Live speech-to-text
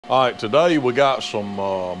All right, today we got some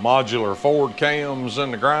modular forward cams in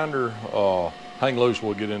the grinder. Hang loose,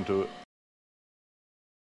 we'll get into it.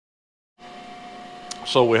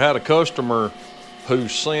 So we had a customer who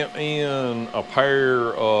sent in a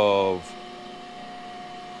pair of,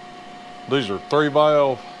 these are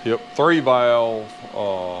 3-valve, yep, 3-valve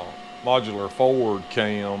modular forward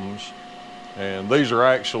cams. And these are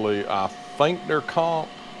actually, I think they're comp,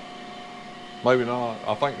 maybe not,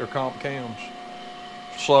 I think they're comp cams.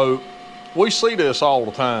 So we see this all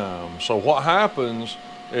the time. So what happens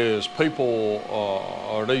is people,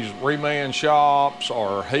 or these reman shops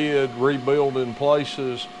or head rebuilding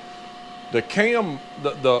places, the cam,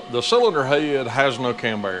 the cylinder head has no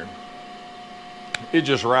cam bearing. It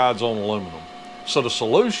just rides on aluminum. So the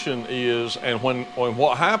solution is, and when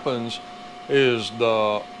what happens is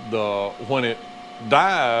when it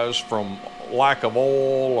dies from lack of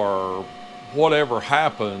oil or whatever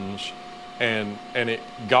happens, and it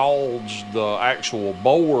galls the actual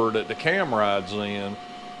board that the cam rides in,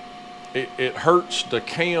 it hurts the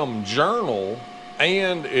cam journal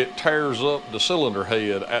and it tears up the cylinder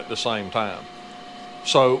head at the same time.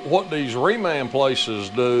 So what these reman places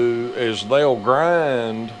do is they'll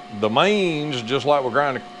grind the mains, just like we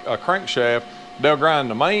grind a crankshaft. They'll grind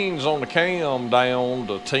the mains on the cam down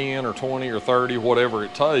to 10 or 20 or 30, whatever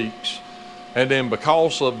it takes. And then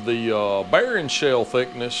because of the bearing shell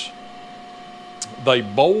thickness, they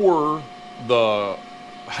bore the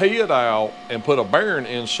head out and put a bearing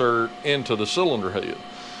insert into the cylinder head.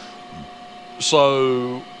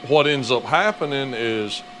 So what ends up happening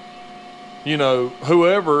is, you know,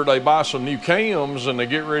 whoever, they buy some new cams and they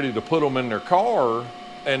get ready to put them in their car,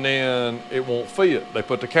 and then it won't fit. They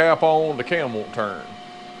put the cap on, the cam won't turn.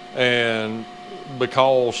 And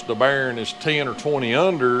because the bearing is 10 or 20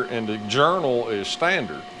 under and the journal is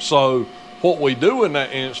standard. So what we do in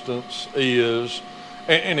that instance is,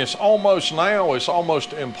 and it's almost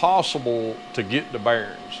impossible to get the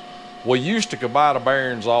bearings. We used to buy the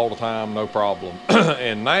bearings all the time, no problem.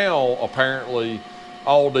 And now apparently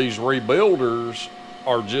all these rebuilders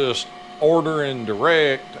are just ordering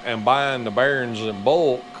direct and buying the bearings in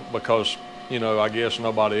bulk because, you know, I guess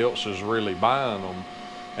nobody else is really buying them.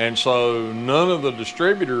 And so none of the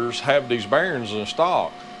distributors have these bearings in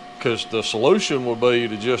stock, because the solution would be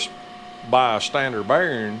to just buy a standard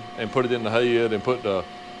bearing and put it in the head and put the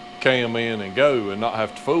cam in and go, and not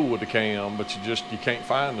have to fool with the cam. But you can't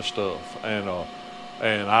find the stuff. And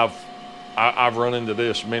I've run into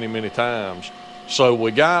this many times. So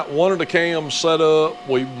we got one of the cams set up.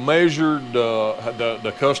 We measured,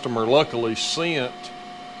 the customer luckily sent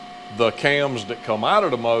the cams that come out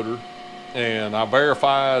of the motor, and I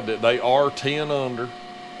verified that they are 10 under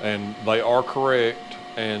and they are correct.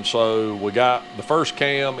 And so we got the first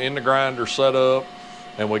cam in the grinder set up,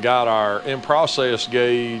 and we got our in-process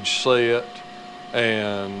gauge set,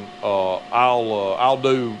 and I'll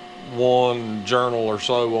do one journal or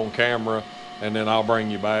so on camera, and then I'll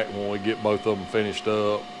bring you back when we get both of them finished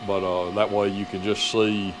up. But that way you can just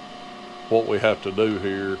see what we have to do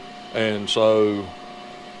here. And so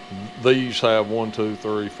these have 1, 2,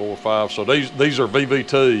 3, 4, 5. So these are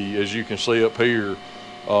VVT, as you can see up here.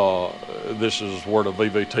 This is where the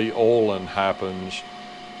VVT oiling happens.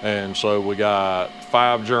 And so we got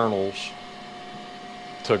 5 journals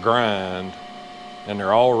to grind, and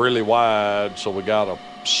they're all really wide, so we gotta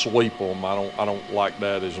sweep them. I don't like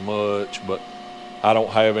that as much, but I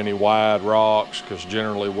don't have any wide rocks because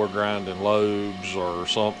generally we're grinding lobes or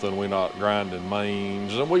something. We're not grinding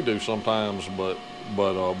mains, and we do sometimes, but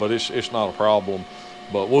it's not a problem.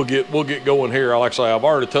 But we'll get going here. Like I say, I've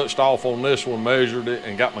already touched off on this one, measured it,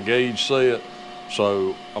 and got my gauge set.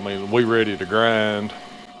 So I mean, we ready to grind.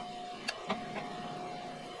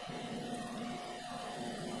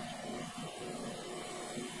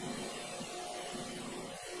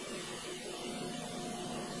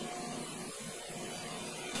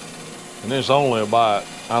 And it's only about,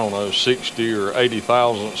 I don't know, 60 or 80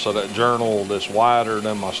 thousandths of that journal that's wider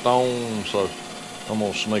than my stone. So I'm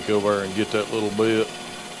gonna sneak over there and get that little bit.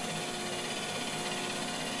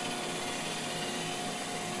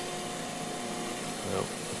 Yep.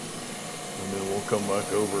 And then we'll come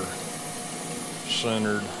back over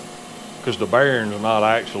centered, because the bearing's not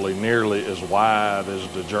actually nearly as wide as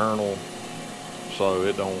the journal. So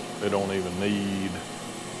it don't even need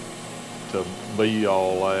to be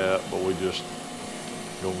all that, but we just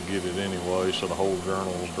gonna get it anyway, so the whole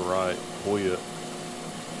journal's the right width.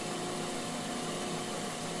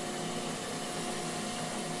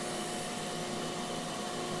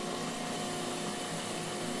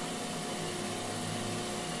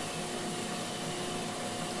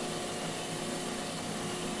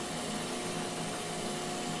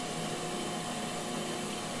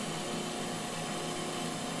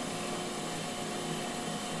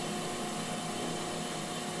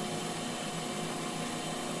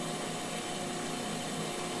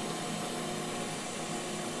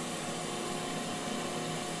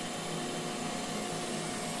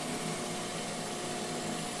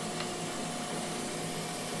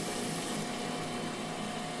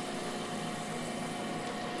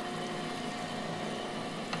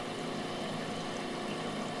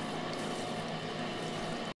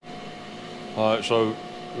 All right, so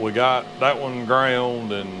we got that one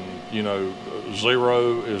ground, and you know,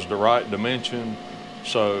 0 is the right dimension.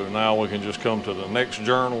 So now we can just come to the next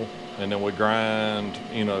journal, and then we grind,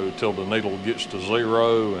 you know, till the needle gets to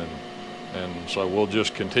 0, and so we'll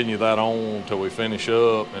just continue that on until we finish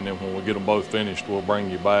up, and then when we get them both finished, we'll bring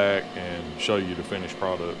you back and show you the finished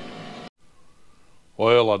product.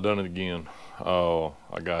 Well, I done it again. I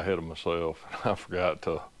got ahead of myself. I forgot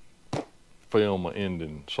to film an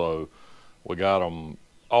ending. So we got them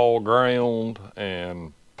all ground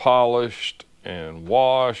and polished and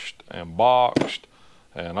washed and boxed,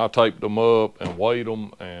 and I taped them up and weighed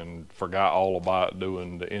them and forgot all about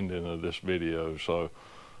doing the ending of this video. So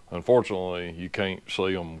unfortunately you can't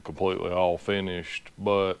see them completely all finished,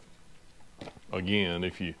 but again,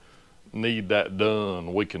 if you need that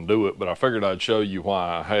done, we can do it. But I figured I'd show you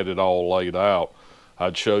why I had it all laid out.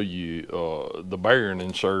 I'd show you the bearing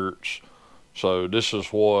inserts. So this is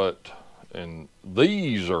what, and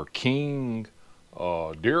these are King.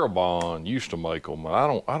 Durabond used to make them. I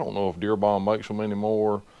don't know if Durabond makes them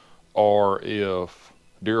anymore, or if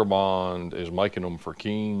Durabond is making them for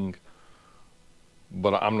King,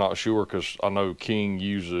 but I'm not sure, because I know King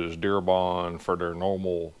uses Durabond for their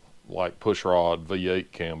normal like push rod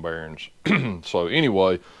V8 cam bearings. So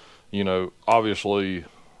anyway, you know, obviously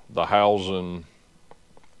the housing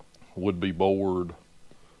would be bored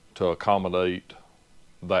to accommodate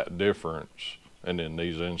that difference, and then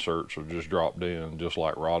these inserts are just dropped in just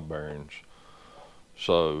like rod bearings.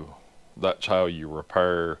 So that's how you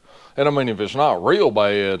repair. And I mean, if it's not real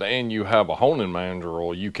bad and you have a honing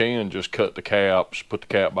mandrel, you can just cut the caps, put the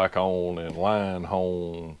cap back on, and line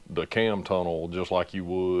hone the cam tunnel just like you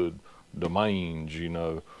would the mains, you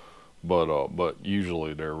know. But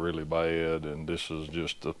usually they're really bad, and this is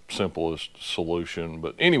just the simplest solution.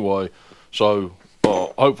 But anyway, so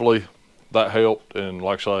hopefully that helped. And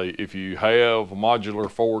like I say, if you have modular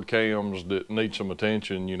forward cams that need some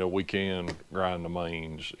attention, you know, we can grind the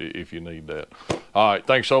mains if you need that. All right,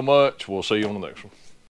 thanks so much. We'll see you on the next one.